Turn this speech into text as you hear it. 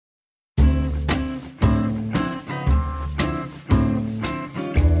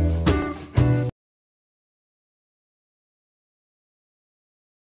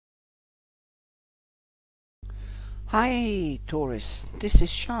Hi Taurus, this is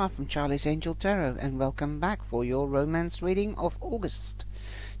Shah from CharliesAngelTarot and welcome back for your romance reading of August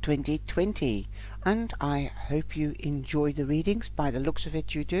 2020, and I hope you enjoy the readings. By the looks of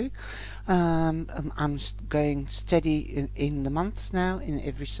it you do. I'm going steady in the months now in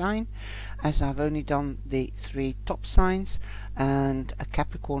every sign, as I've only done the 3 top signs, and a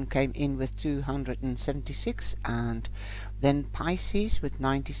Capricorn came in with 276, and then Pisces with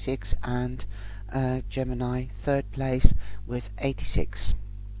 96, and Gemini third place with 86.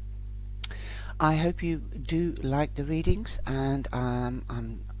 I hope you do like the readings, and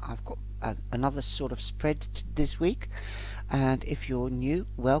I've got another sort of spread this week, and if you're new,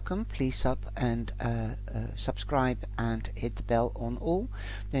 welcome. Please subscribe and hit the bell on all,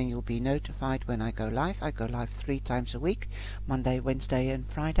 then you'll be notified when I go live. I go live 3 times a week, Monday, Wednesday and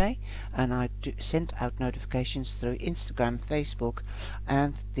Friday, and I send out notifications through Instagram, Facebook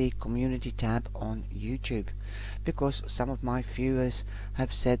and the community tab on YouTube, because some of my viewers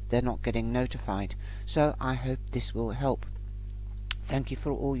have said they're not getting notified, so I hope this will help. Thank you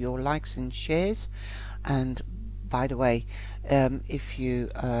for all your likes and shares. And by the way, if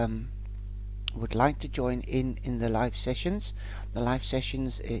you would like to join in the live sessions,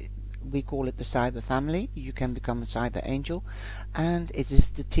 we call it the Cyber Family. You can become a Cyber Angel, and it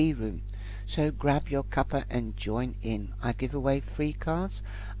is the tea room. So grab your cuppa and join in. I give away free cards,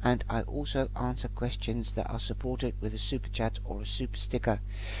 and I also answer questions that are supported with a super chat or a super sticker.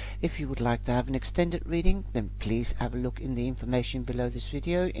 If you would like to have an extended reading, then please have a look in the information below this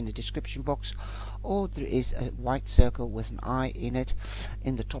video in the description box, or there is a white circle with an eye in it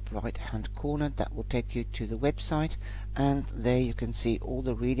in the top right hand corner that will take you to the website, and there you can see all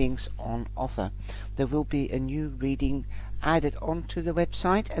the readings on offer. There will be a new reading added onto the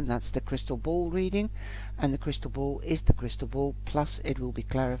website, and that's the crystal ball reading, and the crystal ball is the crystal ball, plus it will be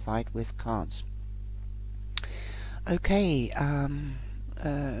clarified with cards. Okay, I'm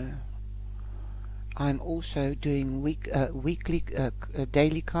also doing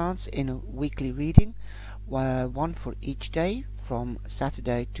daily cards in a weekly reading, one for each day from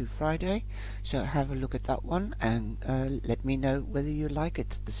Saturday to Friday, so have a look at that one, and let me know whether you like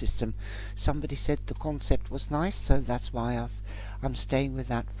it, the system. Somebody said the concept was nice, so that's why I'm staying with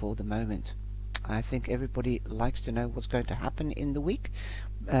that for the moment. I think everybody likes to know what's going to happen in the week,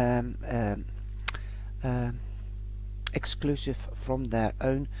 exclusive from their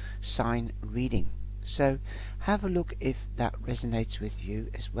own sign reading. So have a look if that resonates with you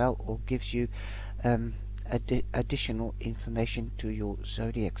as well, or gives you additional information to your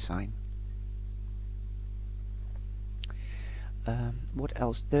zodiac sign. What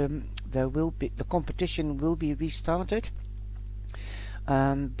else? There will be, the competition will be restarted,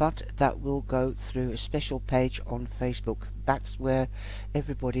 but that will go through a special page on Facebook. That's where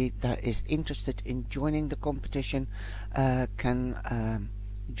everybody that is interested in joining the competition can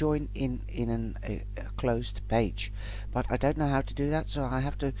join in a closed page, but I don't know how to do that, so I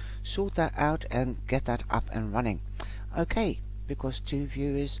have to sort that out and get that up and running. Okay, because 2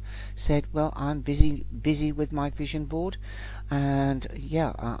 viewers said, well, I'm busy with my vision board, and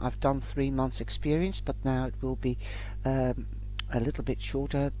yeah, I've done 3 months experience, but now it will be a little bit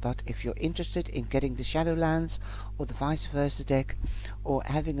shorter. But if you're interested in getting the Shadowlands or the vice versa deck, or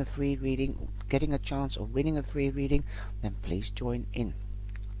having a free reading, getting a chance of winning a free reading, then please join in.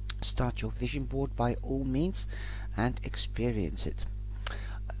 Start your vision board by all means and experience it.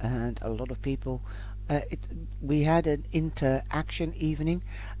 And a lot of people, we had an interaction evening,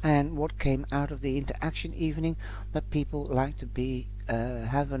 and what came out of the interaction evening, that people like to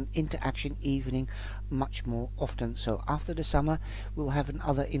have an interaction evening much more often. So after the summer we'll have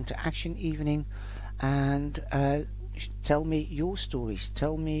another interaction evening, and tell me your stories.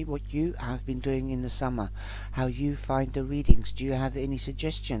 Tell me what you have been doing in the summer, how you find the readings. Do you have any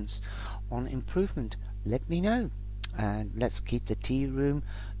suggestions on improvement? Let me know, and let's keep the tea room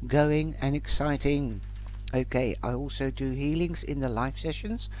going and exciting. Okay, I also do healings in the live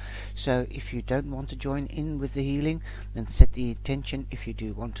sessions, so if you don't want to join in with the healing, then set the intention if you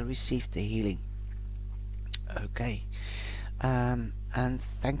do want to receive the healing. Okay, and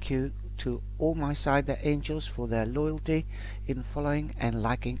thank you to all my cyber angels for their loyalty in following and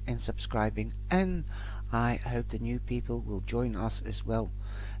liking and subscribing, and I hope the new people will join us as well.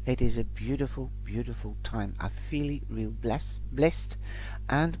 It is a beautiful time. I feel real blessed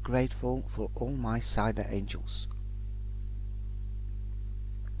and grateful for all my cyber angels.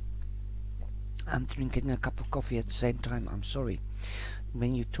 I'm drinking a cup of coffee at the same time. I'm sorry.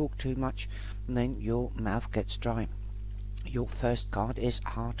 When you talk too much, then your mouth gets dry. Your first card is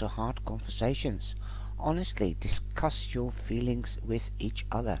heart-to-heart conversations. honestly discuss your feelings with each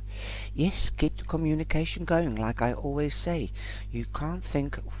other. Yes, keep the communication going. Like I always say, you can't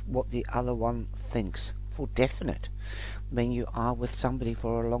think what the other one thinks for definite. When you are with somebody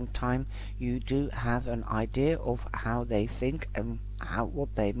for a long time, you do have an idea of how they think and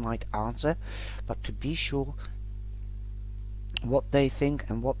what they might answer, but to be sure what they think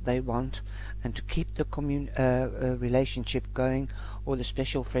and what they want, and to keep the relationship going, or the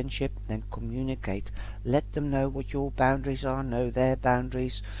special friendship, then communicate. Let them know what your boundaries are, know their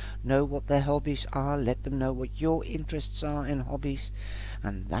boundaries, know what their hobbies are, let them know what your interests are in hobbies,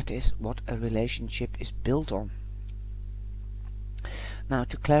 and that is what a relationship is built on. Now,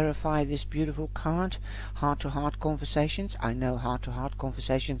 to clarify this beautiful card, heart-to-heart conversations. I know heart-to-heart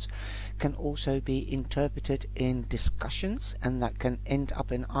conversations can also be interpreted in discussions, and that can end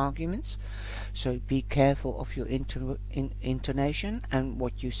up in arguments. So be careful of your intonation and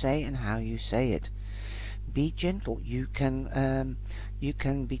what you say and how you say it. Be gentle. You can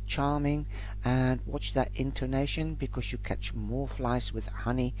be charming, and watch that intonation, because you catch more flies with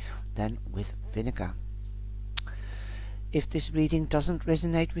honey than with vinegar. If this reading doesn't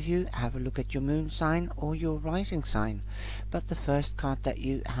resonate with you, have a look at your moon sign or your rising sign. But the first card that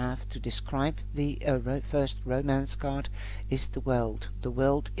you have to describe the first romance card is the world. The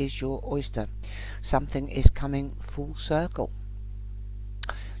world is your oyster. Something is coming full circle.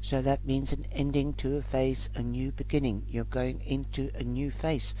 So that means an ending to a phase, a new beginning. You're going into a new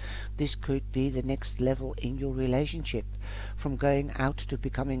phase. This could be the next level in your relationship, from going out to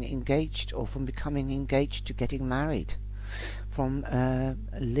becoming engaged, or from becoming engaged to getting married, from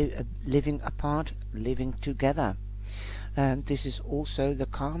living apart, living together. This is also the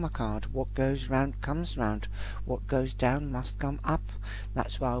karma card. What goes round comes round. What goes down must come up.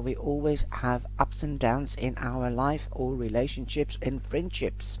 That's why we always have ups and downs in our life, or relationships and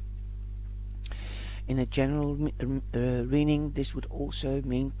friendships. In a general reading, this would also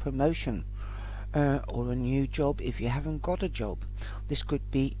mean promotion, or a new job if you haven't got a job. This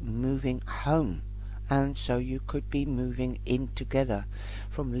could be moving home, and so you could be moving in together.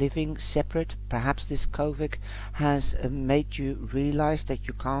 From living separate, perhaps this COVID has made you realize that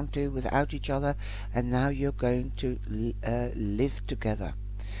you can't do without each other, and now you're going to live together.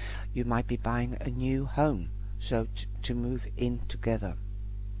 You might be buying a new home, so to move in together.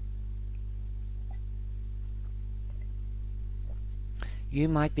 You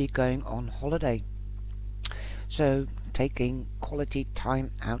might be going on holiday, so taking quality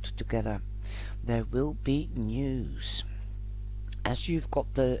time out together. There will be news. As you've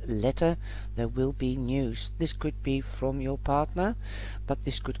got the letter, there will be news. This could be from your partner, but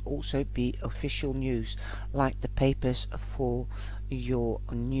this could also be official news, like the papers for your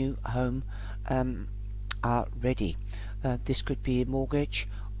new home are ready. This could be a mortgage,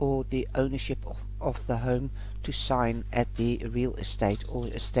 or the ownership of the home to sign at the real estate or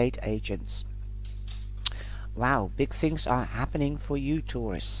estate agents. Wow, big things are happening for you,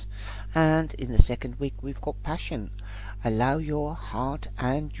 Taurus. And in the second week, we've got passion. Allow your heart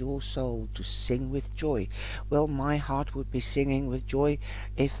and your soul to sing with joy. Well, my heart would be singing with joy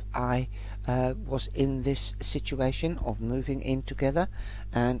if I was in this situation of moving in together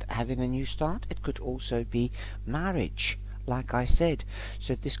and having a new start. It could also be marriage, like I said.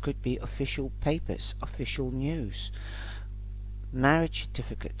 So this could be official papers, official news. Marriage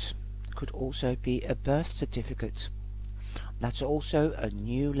certificate. Could also be a birth certificate. That's also a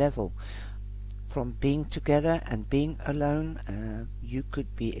new level. From being together and being alone, you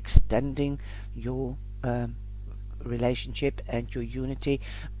could be expanding your relationship and your unity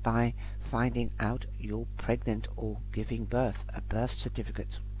by finding out you're pregnant or giving birth. A birth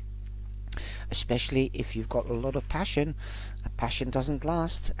certificate. Especially if you've got a lot of passion. A passion doesn't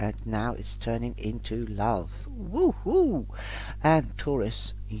last, and now it's turning into love. Woohoo! And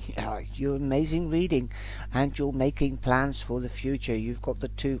Taurus, you're amazing reading, and you're making plans for the future. You've got the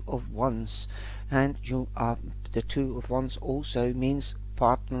Two of Wands, and the Two of Wands also means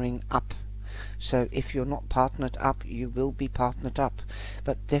partnering up. So if you're not partnered up, you will be partnered up.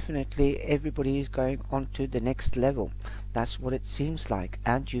 But definitely everybody is going on to the next level. That's what it seems like.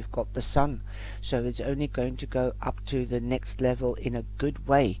 And you've got the Sun. So it's only going to go up to the next level in a good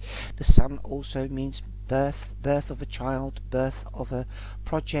way. The Sun also means birth of a child, birth of a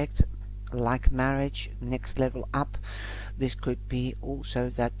project, like marriage, next level up. This could be also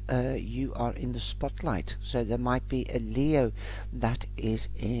that you are in the spotlight, so there might be a Leo that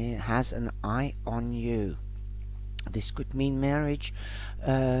has an eye on you. This could mean marriage,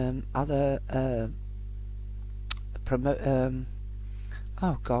 oh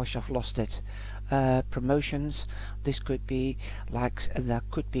gosh, I've lost it. promotions. This could be like there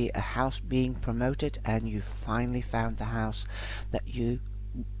could be a house being promoted, and you finally found the house that you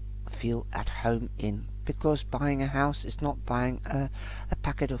feel at home in. Because buying a house is not buying a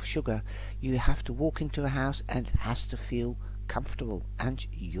packet of sugar. You have to walk into a house and it has to feel comfortable and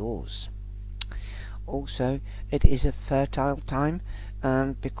yours. Also, it is a fertile time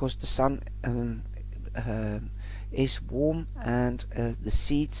because the sun is warm, and the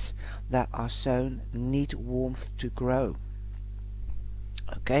seeds that are sown need warmth to grow.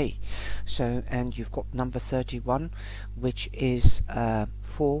 Okay, so, and you've got number 31, which is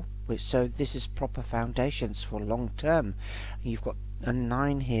 4, so this is proper foundations for long term. You've got a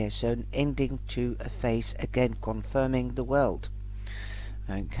 9 here, so an ending to a phase, again confirming the world.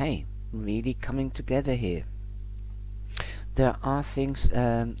 Okay, really coming together here. There are things,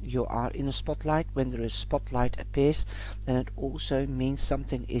 you are in a spotlight. When there is spotlight appears, then it also means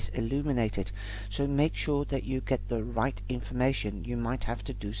something is illuminated. So make sure that you get the right information. You might have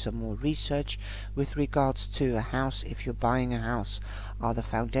to do some more research with regards to a house if you're buying a house. Are the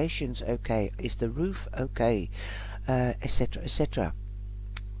foundations okay? Is the roof okay? Etc, etc.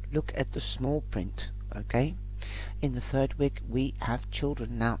 Look at the small print, okay? In the 3rd week we have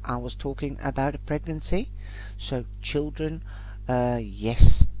children. Now I was talking about a pregnancy, so children,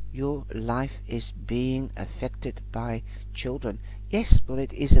 yes, your life is being affected by children. Yes, well,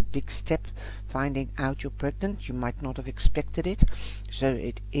 it is a big step finding out you're pregnant. You might not have expected it, so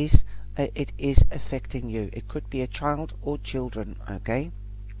it is affecting you. It could be a child or children, okay?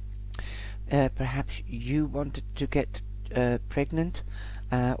 Perhaps you wanted to get pregnant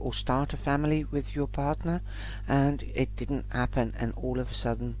or start a family with your partner, and it didn't happen, and all of a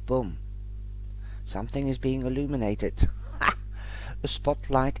sudden, boom, something is being illuminated. The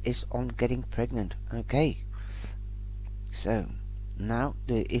spotlight is on getting pregnant. Okay, so now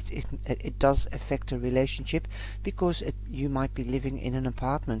it does affect a relationship, because you might be living in an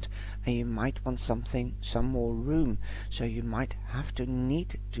apartment and you might want some more room, so you might have to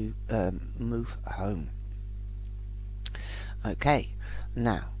need to move home. Okay,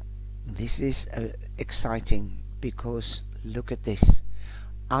 now this is exciting, because look at this,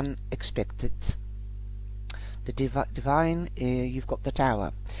 unexpected. The divine, you've got the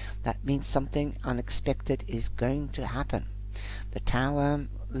Tower. That means something unexpected is going to happen. The Tower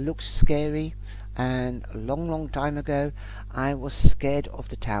looks scary, and a long time ago I was scared of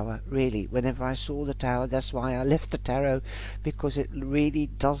the Tower, really. Whenever I saw the Tower, that's why I left the tarot, because it really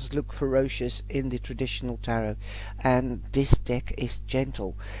does look ferocious in the traditional tarot, and this deck is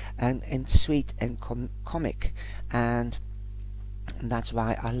gentle and sweet and comic, and that's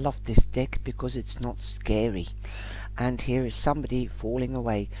why I love this deck, because it's not scary. And here is somebody falling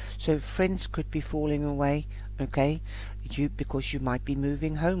away. So friends could be falling away, okay, because you might be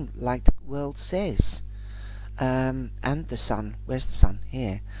moving home, like the world says. And the sun, where's the sun?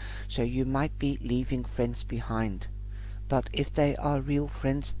 Here. So you might be leaving friends behind, but if they are real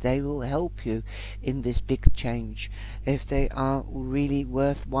friends, they will help you in this big change. If they are really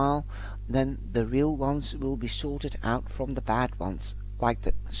worthwhile, then the real ones will be sorted out from the bad ones,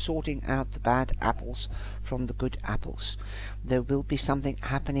 like sorting out the bad apples from the good apples. There will be something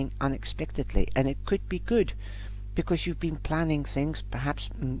happening unexpectedly, and it could be good, because you've been planning things, perhaps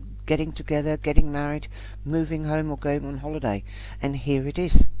getting together, getting married, moving home, or going on holiday, and here it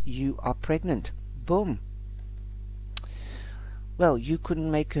is, you are pregnant. Boom. Well, you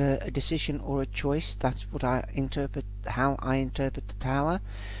couldn't make a decision or a choice. That's what I interpret, how I interpret the Tower,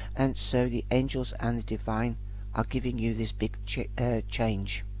 and so the angels and the divine are giving you this big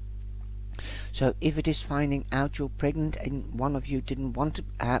change. So if it is finding out you're pregnant and one of you didn't want to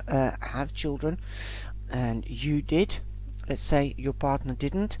have children, and you did, let's say your partner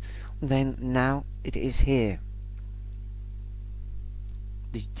didn't, then now it is here.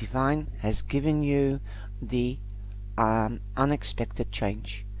 The divine has given you the unexpected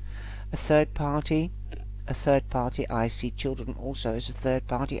change. A third party, I see children also as a third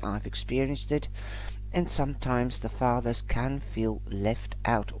party. I've experienced it, and sometimes the fathers can feel left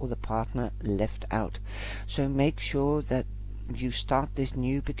out, or the partner left out. So make sure that you start this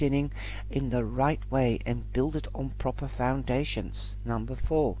new beginning in the right way and build it on proper foundations. Number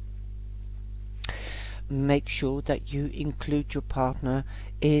 4, make sure that you include your partner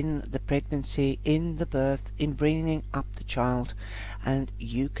in the pregnancy, in the birth, in bringing up the child, and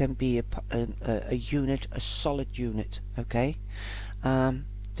you can be a unit, a solid unit, okay?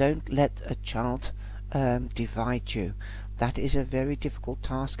 Don't let a child divide you. That is a very difficult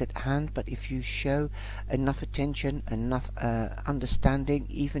task at hand, but if you show enough attention, enough understanding,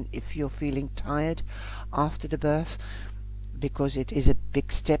 even if you're feeling tired after the birth, because it is a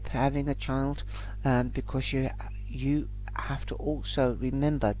big step having a child, because you have to also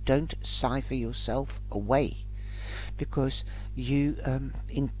remember, don't cipher yourself away, because you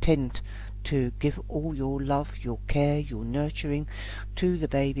intend to give all your love, your care, your nurturing to the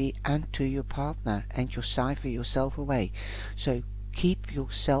baby and to your partner, and you cipher yourself away. So keep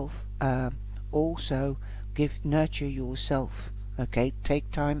yourself, also nurture yourself. Okay,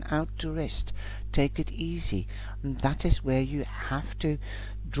 take time out to rest, take it easy. And that is where you have to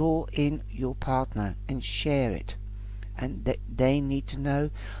draw in your partner and share it, and they need to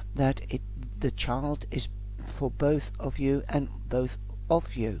know that the child is for both of you and both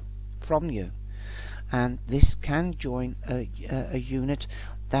of you, from you. And this can join a unit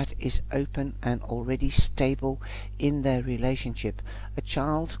that is open and already stable in their relationship. A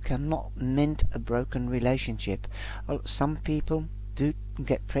child cannot mend a broken relationship. Some people do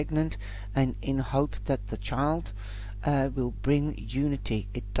get pregnant and in hope that the child will bring unity.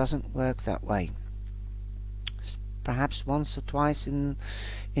 It doesn't work that way. Perhaps once or twice in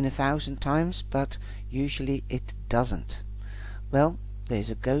 1,000 times, but usually it doesn't. Well, there's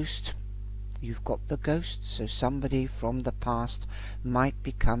a ghost. You've got the ghost, so somebody from the past might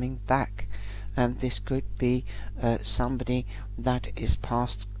be coming back, and this could be somebody that is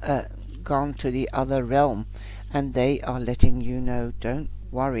past, gone to the other realm, and they are letting you know, don't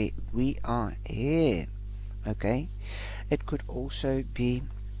worry, we are here. Okay, it could also be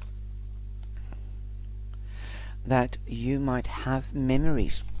that you might have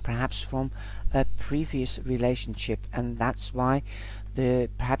memories, perhaps from a previous relationship, and that's why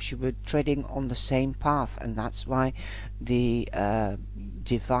perhaps you were treading on the same path, and that's why the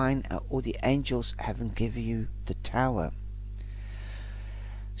divine or the angels haven't given you the tower.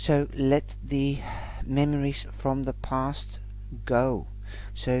 So let the memories from the past go,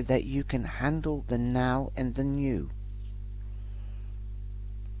 so that you can handle the now and the new,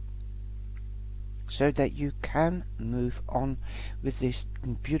 so that you can move on with this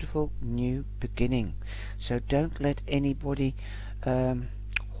beautiful new beginning. So don't let anybody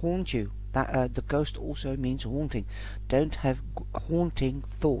haunt you. That the ghost also means haunting. Don't have haunting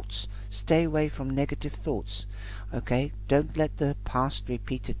thoughts. Stay away from negative thoughts. Okay, don't let the past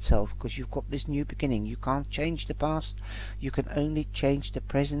repeat itself, because you've got this new beginning. You can't change the past, you can only change the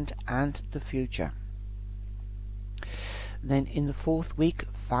present and the future. Then in the 4th week,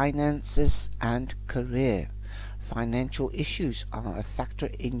 finances and career. Financial issues are a factor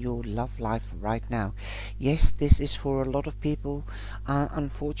in your love life right now. Yes, this is for a lot of people,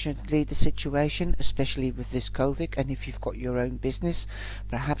 unfortunately, the situation, especially with this COVID. And if you've got your own business,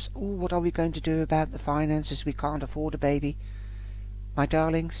 perhaps, oh, what are we going to do about the finances? We can't afford a baby. My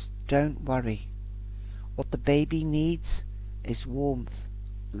darlings, don't worry. What the baby needs is warmth,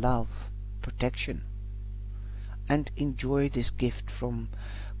 love, protection. And enjoy this gift from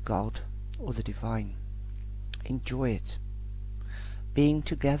God or the divine. Enjoy it. Being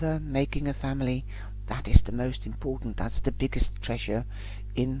together, making a family, that is the most important. That's the biggest treasure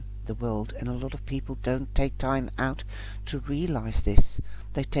in the world. And a lot of people don't take time out to realize this.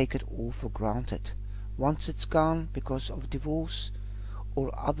 They take it all for granted. Once it's gone because of divorce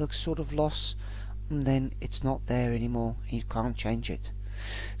or other sort of loss, then it's not there anymore and you can't change it.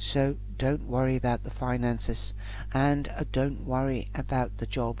 So don't worry about the finances, and don't worry about the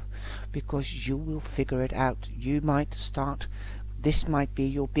job, because you will figure it out. You might start, this might be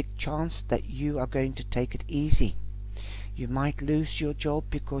your big chance that you are going to take it easy. You might lose your job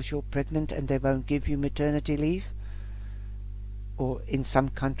because you're pregnant and they won't give you maternity leave, or in some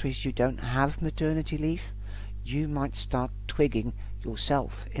countries you don't have maternity leave. You might start twigging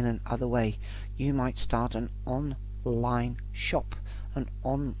yourself in another way. You might start an online shop, an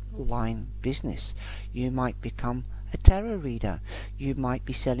online business. You might become a tarot reader. You might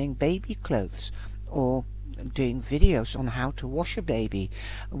be selling baby clothes, or doing videos on how to wash a baby.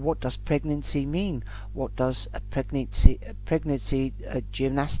 What does pregnancy mean? What does a pregnancy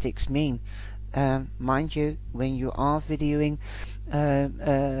gymnastics mean? Mind you, when you are videoing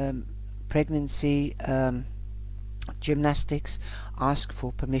pregnancy gymnastics, ask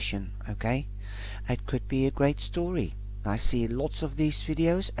for permission. Okay, it could be a great story. I see lots of these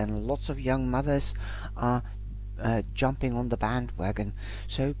videos, and lots of young mothers are jumping on the bandwagon.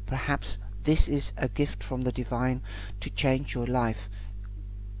 So perhaps this is a gift from the divine to change your life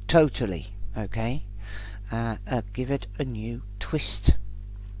totally. Okay, give it a new twist.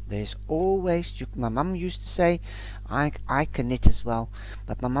 There's always, my mum used to say, I can knit as well,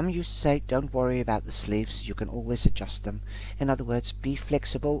 but my mum used to say, don't worry about the sleeves, you can always adjust them. In other words, be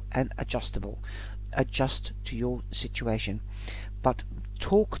flexible and adjustable. Adjust to your situation, but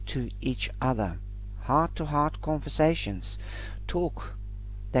talk to each other. heart-to-heart conversations. Talk.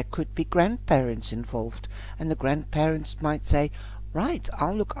 There could be grandparents involved, and the grandparents might say, right,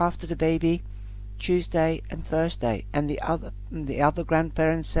 I'll look after the baby Tuesday and Thursday, and the other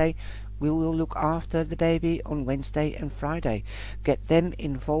grandparents say, we will look after the baby on Wednesday and Friday. Get them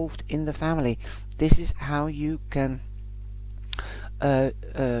involved in the family. This is how you can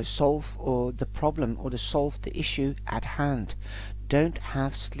solve the problem, or to solve the issue at hand. Don't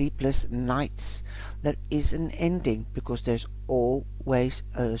have sleepless nights. There is an ending, because there's always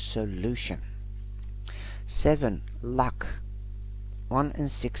a solution. 7. Luck. 1 and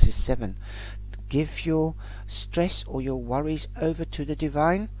 6 is 7. Give your stress or your worries over to the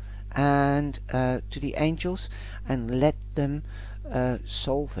divine and to the angels, and let them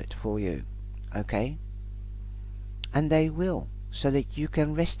solve it for you. Okay? And they will, so that you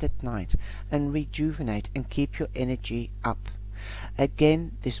can rest at night and rejuvenate and keep your energy up.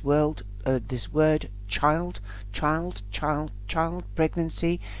 Again, this word child,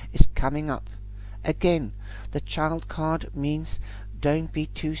 pregnancy is coming up. Again, the child card means don't be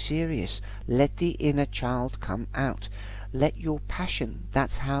too serious. Let the inner child come out. Let your passion,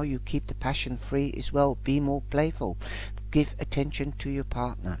 that's how you keep the passion free as well. Be more playful. Give attention to your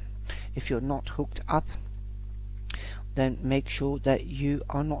partner. If you're not hooked up, then make sure that you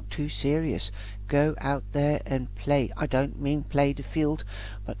are not too serious. Go out there and play. I don't mean play the field,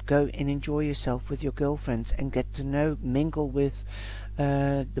 but go and enjoy yourself with your girlfriends and get to know, mingle with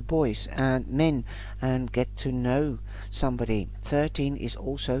the boys and men, and get to know somebody. 13 is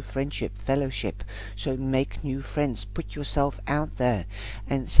also friendship, fellowship. So make new friends. Put yourself out there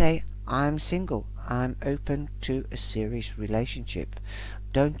and say, I'm single. I'm open to a serious relationship.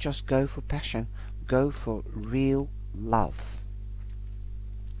 Don't just go for passion. Go for real love.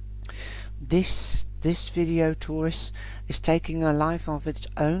 This video, Taurus, is taking a life of its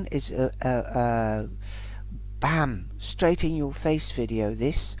own. It's bam, straight in your face video,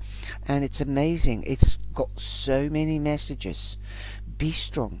 this, and it's amazing. It's got so many messages. Be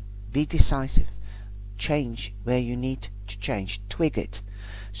strong, be decisive, change where you need to change, twig it.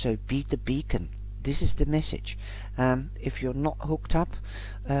 So be the beacon. This is the message. If you're not hooked up,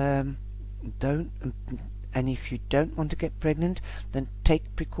 don't. And if you don't want to get pregnant, then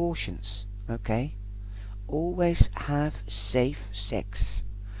take precautions, okay? Always have safe sex.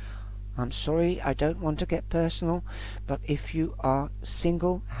 I'm sorry, I don't want to get personal, but if you are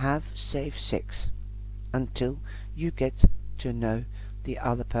single, have safe sex until you get to know the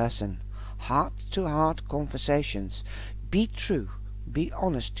other person. Heart-to-heart conversations. Be true, be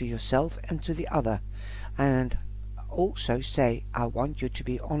honest to yourself and to the other, and also say, I want you to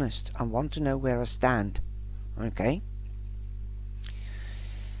be honest. I want to know where I stand. Okay,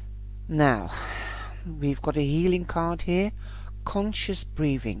 now we've got a healing card here. Conscious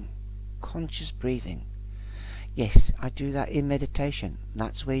breathing. Conscious breathing. Yes, I do that in meditation.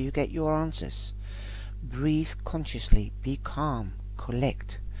 That's where you get your answers. Breathe consciously. Be calm.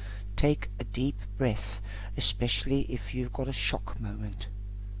 Collect. Take a deep breath, especially if you've got a shock moment.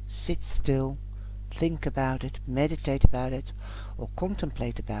 Sit still, think about it, meditate about it, or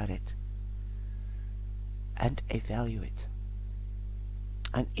contemplate about it, and evaluate.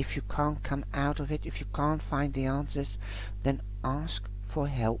 And if you can't come out of it, if you can't find the answers, then ask for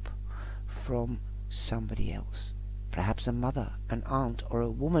help from somebody else. Perhaps a mother, an aunt, or a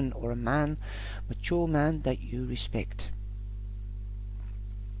woman, or a man, mature man that you respect.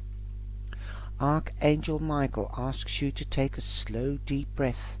 Archangel Michael asks you to take a slow, deep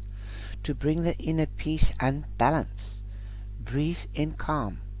breath to bring the inner peace and balance. Breathe in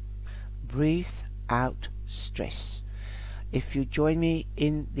calm. Breathe out stress. If you join me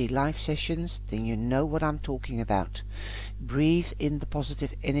in the live sessions, then you know what I'm talking about. Breathe in the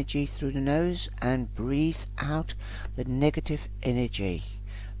positive energy through the nose and breathe out the negative energy.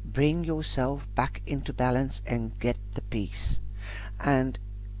 Bring yourself back into balance and get the peace. And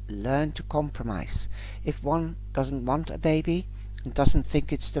learn to compromise. If one doesn't want a baby and doesn't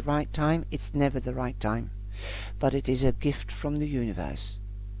think it's the right time, it's never the right time. But it is a gift from the universe.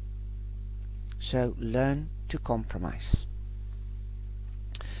 So learn to compromise.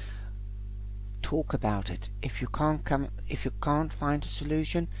 Talk about it. If you can't find a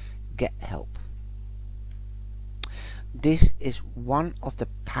solution, get help. This is one of the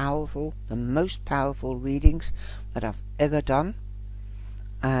most powerful readings that I've ever done,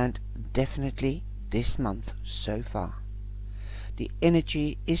 and definitely this month so far. The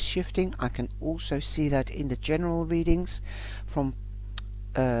energy is shifting. I can also see that in the general readings, from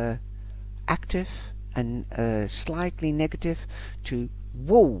active and slightly negative to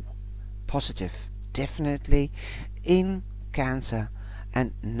whoa, positive. Definitely in Cancer,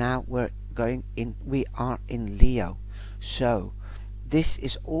 and now we're going in, we are in Leo, so this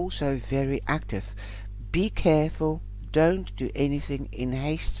is also very active. Be careful, don't do anything in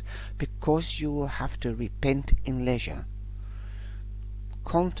haste, because you will have to repent in leisure.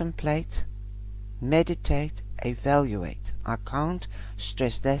 Contemplate, meditate, evaluate. I can't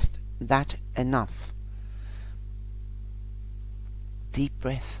stress that enough. Deep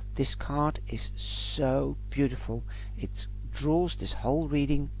breath. This card is so beautiful. It draws this whole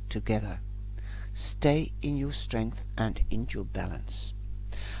reading together. Stay in your strength and in your balance.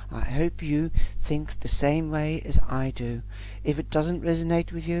 I hope you think the same way as I do. If it doesn't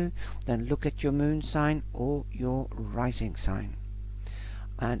resonate with you, then look at your moon sign or your rising sign.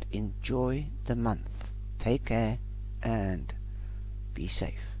 And enjoy the month. Take care and be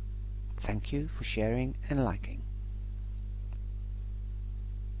safe. Thank you for sharing and liking.